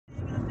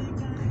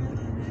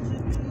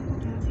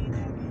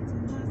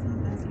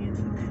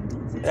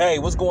Hey,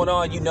 what's going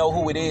on? You know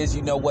who it is.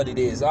 You know what it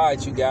is. All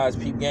right, you guys,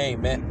 peep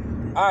game,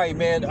 man. All right,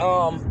 man.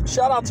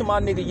 Shout out to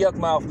my nigga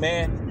Yuckmouth,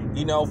 man.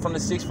 You know, from the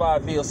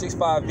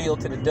 6-5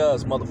 to the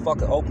Doves,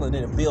 motherfucker. Oakland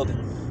in the building.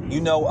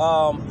 You know,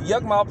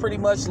 Yuckmouth pretty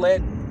much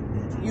let,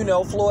 you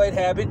know, Floyd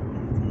have it,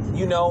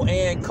 you know,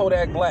 and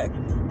Kodak Black.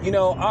 You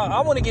know, I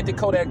want to get to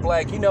Kodak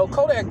Black. You know,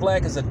 Kodak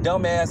Black is a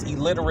dumbass,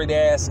 illiterate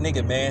ass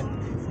nigga,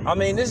 man. I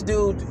mean, this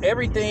dude,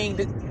 everything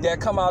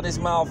that come out his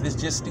mouth is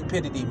just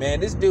stupidity,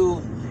 man. This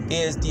dude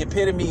is the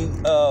epitome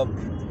of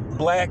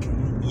black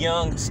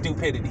young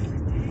stupidity.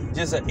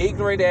 Just an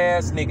ignorant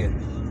ass nigga.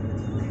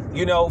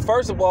 You know,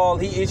 first of all,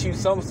 he issued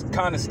some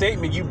kind of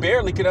statement. You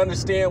barely could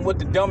understand what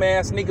the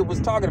dumbass nigga was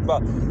talking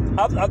about.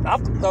 I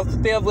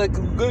stay with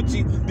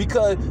Gucci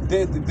because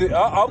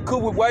I'm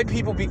cool with white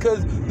people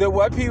because the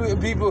white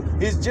people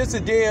is just a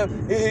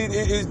damn,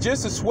 it's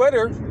just a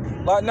sweater.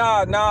 Like,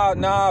 nah,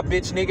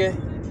 bitch nigga.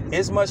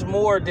 It's much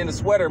more than a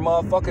sweater,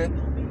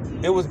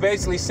 motherfucker. It was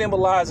basically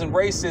symbolizing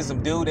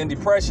racism, dude, and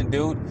depression,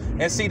 dude.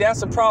 And see,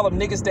 that's the problem,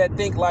 niggas that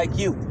think like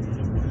you.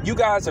 You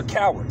guys are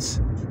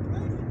cowards.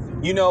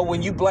 You know,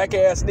 when you black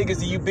ass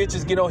niggas and you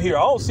bitches get on here,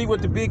 I don't see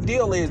what the big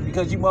deal is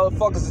because you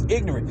motherfuckers is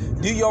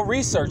ignorant. Do your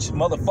research,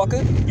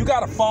 motherfucker. You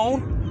got a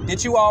phone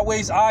that you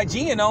always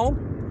IGing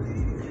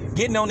on,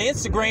 getting on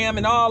Instagram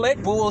and all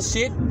that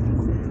bullshit.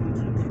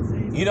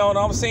 You know what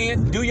I'm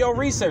saying? Do your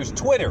research,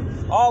 Twitter,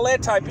 all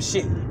that type of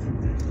shit.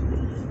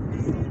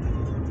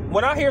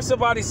 When I hear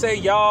somebody say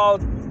y'all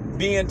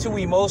being too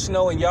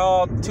emotional and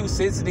y'all too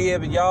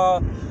sensitive and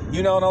y'all,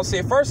 you know what I'm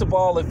saying? First of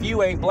all, if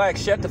you ain't black,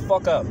 shut the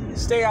fuck up.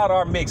 Stay out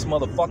our mix,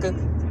 motherfucker.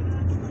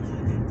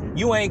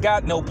 You ain't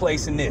got no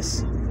place in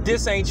this.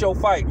 This ain't your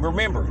fight.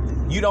 Remember,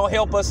 you don't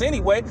help us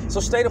anyway, so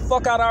stay the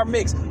fuck out our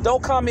mix.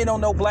 Don't comment on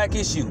no black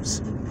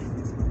issues.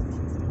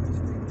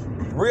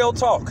 Real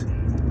talk.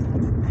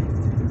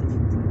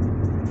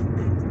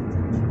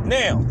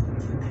 Now,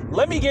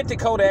 let me get to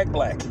Kodak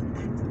Black.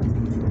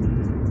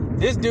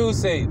 This dude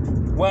said,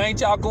 well,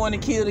 ain't y'all going to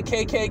kill the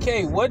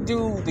KKK? What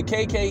do the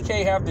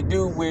KKK have to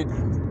do with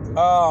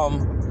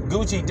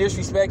Gucci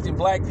disrespecting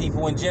black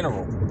people in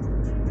general?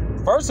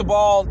 First of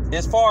all,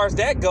 as far as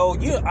that go,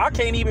 I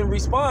can't even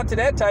respond to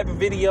that type of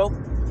video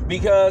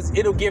because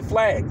it'll get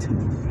flagged.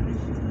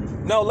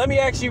 No, let me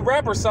ask you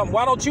rapper something.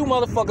 Why don't you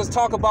motherfuckers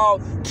talk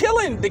about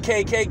killing the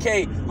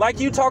KKK like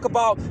you talk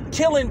about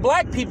killing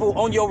black people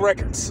on your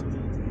records?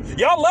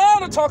 Y'all love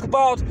to talk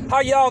about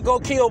how y'all go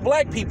kill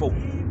black people.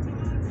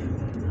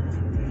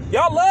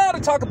 Y'all love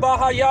to talk about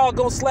how y'all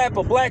gonna slap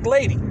a black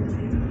lady.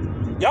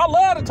 Y'all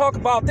love to talk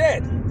about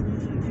that.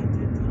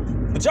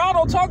 But y'all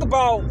don't talk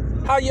about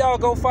how y'all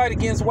gonna fight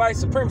against white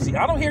supremacy.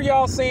 I don't hear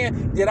y'all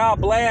saying that I'll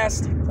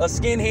blast a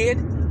skinhead.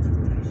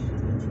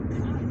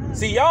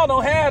 See, y'all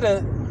don't have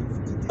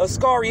a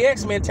Scary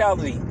X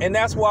mentality. And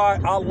that's why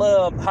I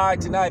love High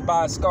Tonight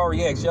by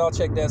Scary X. Y'all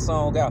check that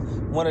song out.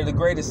 One of the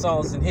greatest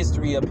songs in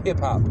history of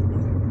hip hop.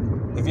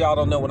 If y'all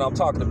don't know what I'm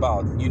talking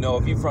about, you know,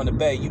 if you're from the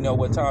Bay, you know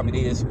what time it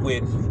is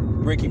with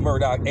Ricky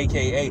Murdoch,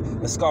 a.k.a.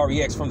 the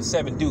Scary X from the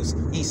 7 Deuce,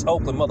 East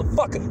Oakland,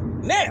 motherfucker.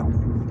 Now,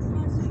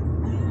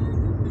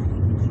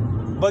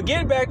 but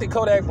getting back to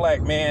Kodak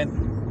Black,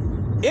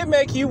 man, it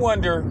make you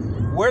wonder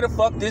where the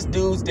fuck this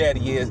dude's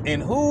daddy is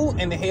and who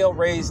in the hell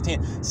raised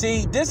him.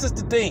 See, this is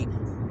the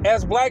thing.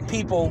 As black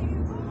people,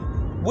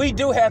 we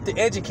do have to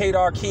educate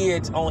our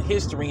kids on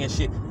history and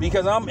shit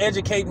because I'm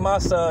educating my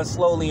son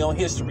slowly on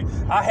history.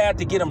 I had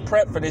to get him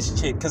prepped for this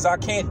shit because I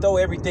can't throw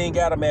everything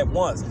at him at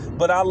once.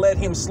 But I let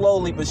him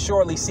slowly but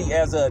surely see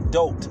as an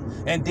adult.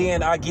 And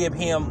then I give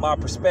him my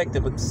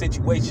perspective of the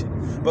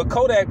situation. But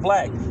Kodak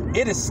Black,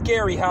 it is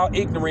scary how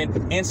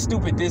ignorant and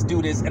stupid this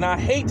dude is. And I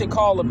hate to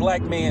call a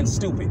black man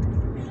stupid.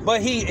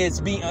 But he is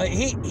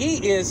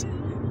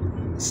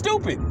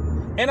stupid.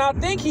 And I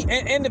think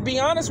and to be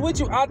honest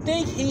with you, I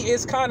think he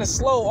is kind of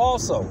slow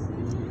also.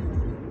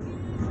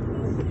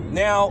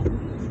 Now,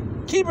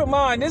 keep in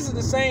mind, this is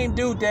the same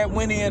dude that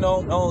went in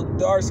on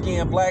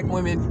dark-skinned black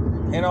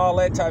women and all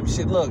that type of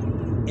shit. Look,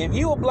 if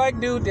you a black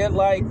dude that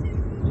like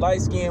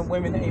light-skinned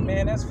women, hey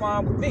man, that's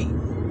fine with me.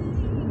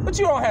 But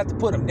you don't have to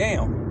put them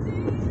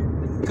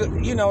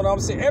down. You know what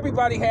I'm saying?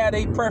 Everybody had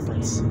a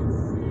preference.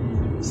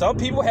 Some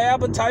people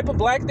have a type of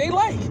black they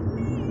like.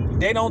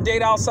 They don't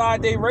date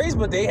outside their race,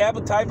 but they have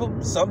a type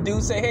of, some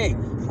dudes say, hey,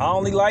 I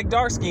only like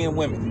dark-skinned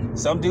women.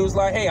 Some dudes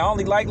like, hey, I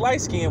only like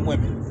light-skinned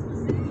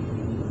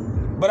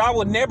women. But I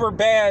would never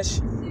bash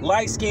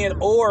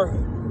light-skinned or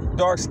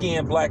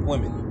dark-skinned black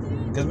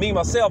women. Because me,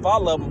 myself, I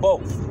love them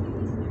both.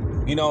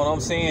 You know what I'm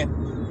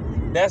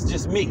saying? That's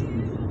just me.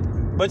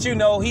 But you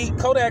know,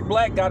 Kodak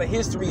Black got a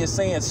history of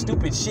saying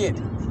stupid shit.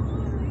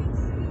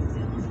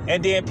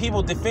 And then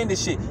people defend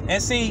this shit.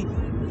 And see,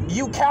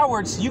 you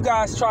cowards, you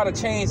guys try to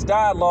change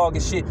dialogue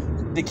and shit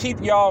to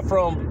keep y'all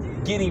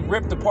from getting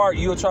ripped apart.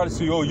 You'll try to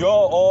say, oh,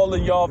 y'all all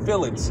in y'all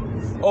feelings.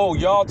 Oh,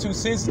 y'all too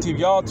sensitive.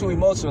 Y'all too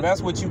emotional.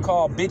 That's what you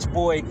call bitch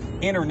boy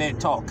internet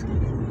talk.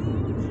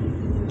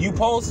 You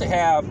supposed to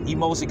have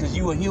emotion because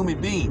you a human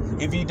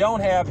being. If you don't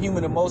have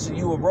human emotion,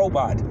 you a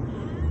robot.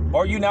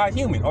 Or you not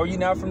human. Or you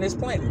not from this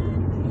planet.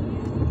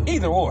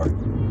 Either or.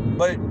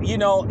 But, you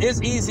know,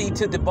 it's easy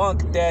to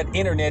debunk that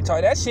internet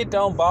talk. That shit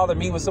don't bother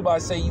me when somebody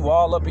say you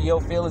all up in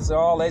your feelings and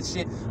all that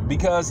shit,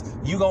 because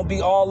you gonna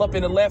be all up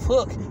in the left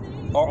hook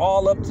or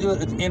all up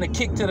in a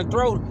kick to the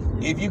throat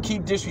if you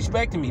keep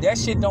disrespecting me. That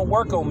shit don't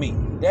work on me.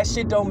 That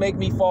shit don't make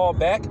me fall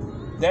back.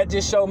 That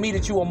just show me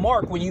that you a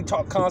mark when you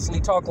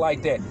constantly talk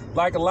like that.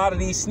 Like a lot of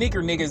these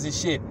sneaker niggas and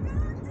shit.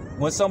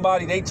 When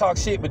somebody, they talk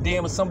shit, but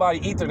then when somebody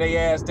ether they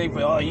ass, they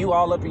oh, you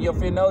all up in your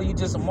feelings. No, you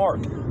just a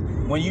mark.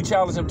 When you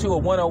challenge them to a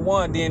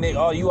 101, then they,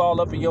 oh, you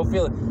all up in your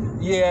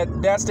feelings. Yeah,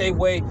 that's their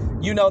way.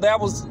 You know,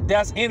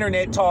 that's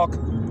internet talk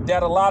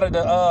that a lot of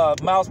the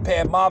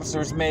mousepad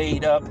mobsters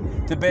made up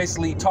to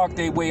basically talk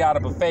their way out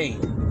of a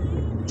fade.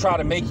 Try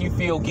to make you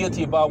feel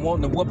guilty about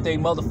wanting to whoop their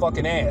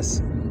motherfucking ass.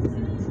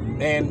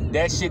 And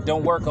that shit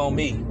don't work on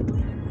me.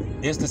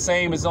 It's the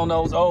same as on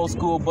those old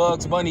school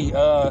Bugs Bunny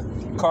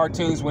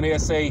cartoons when they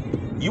say,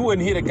 you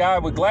wouldn't hit a guy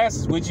with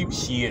glasses, would you?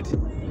 Shit.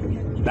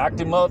 Knock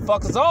them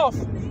motherfuckers off.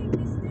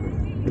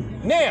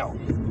 Now,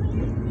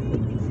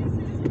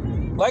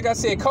 like I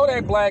said,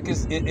 Kodak Black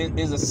is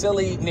a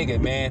silly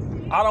nigga,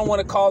 man. I don't want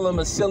to call him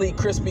a silly,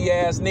 crispy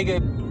ass nigga.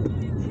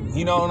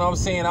 You know what I'm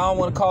saying? I don't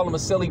want to call him a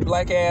silly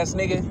black ass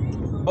nigga.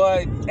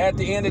 But at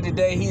the end of the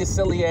day, he a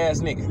silly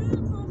ass nigga.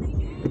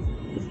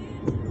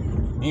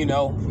 You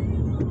know,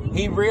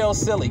 he real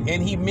silly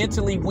and he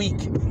mentally weak.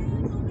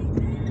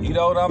 You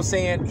know what I'm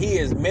saying? He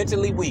is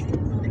mentally weak.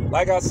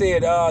 Like I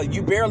said,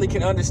 you barely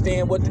can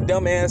understand what the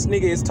dumbass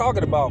nigga is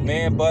talking about,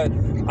 man. But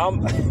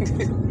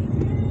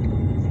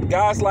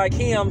guys like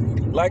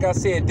him, like I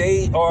said,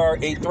 they are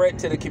a threat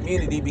to the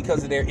community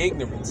because of their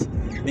ignorance.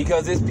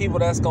 Because there's people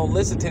that's gonna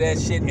listen to that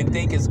shit and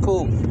think it's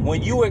cool.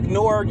 When you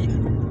ignore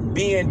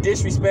being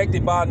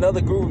disrespected by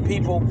another group of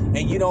people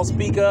and you don't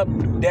speak up,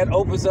 that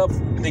opens up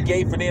the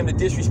gate for them to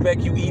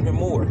disrespect you even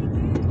more.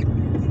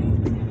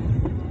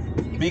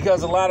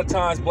 Because a lot of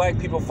times black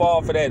people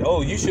fall for that.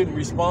 Oh, you shouldn't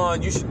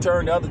respond. You should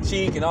turn the other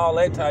cheek and all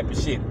that type of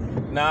shit.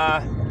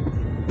 Nah.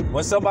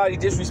 When somebody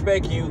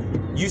disrespect you,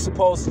 you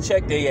supposed to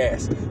check their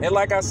ass. And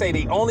like I say,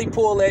 they only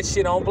pull that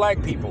shit on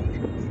black people.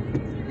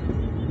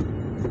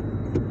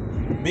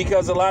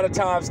 Because a lot of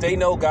times they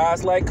know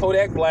guys like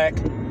Kodak Black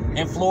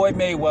and Floyd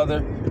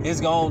Mayweather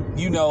is going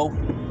to, you know,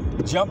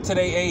 jump to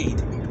their aid.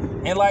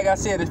 And like I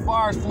said, as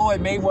far as Floyd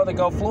Mayweather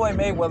go, Floyd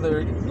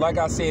Mayweather, like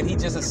I said,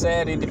 he's just a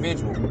sad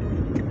individual.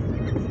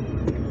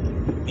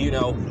 You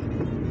know,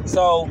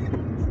 so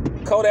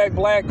Kodak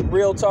Black,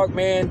 real talk,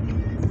 man.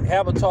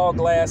 Have a tall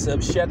glass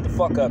up. Shut the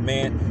fuck up,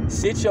 man.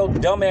 Sit your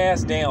dumb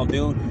ass down,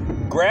 dude.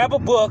 Grab a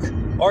book,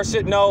 or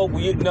shit. No,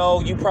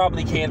 you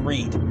probably can't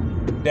read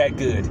that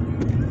good.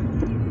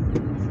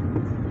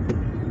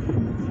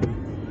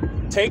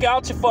 Take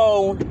out your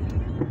phone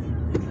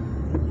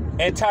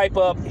and type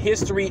up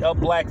history of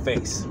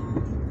blackface.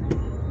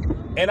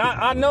 And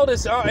I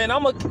noticed, and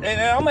I'm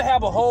gonna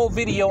have a whole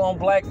video on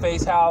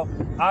blackface. How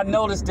I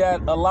noticed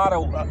that a lot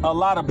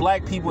of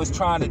black people is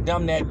trying to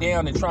dumb that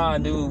down and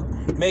trying to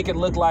make it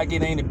look like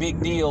it ain't a big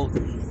deal.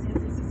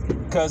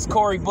 Cause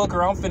Cory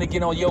Booker, I'm finna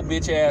get on your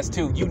bitch ass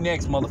too. You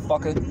next,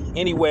 motherfucker.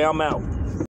 Anyway, I'm out.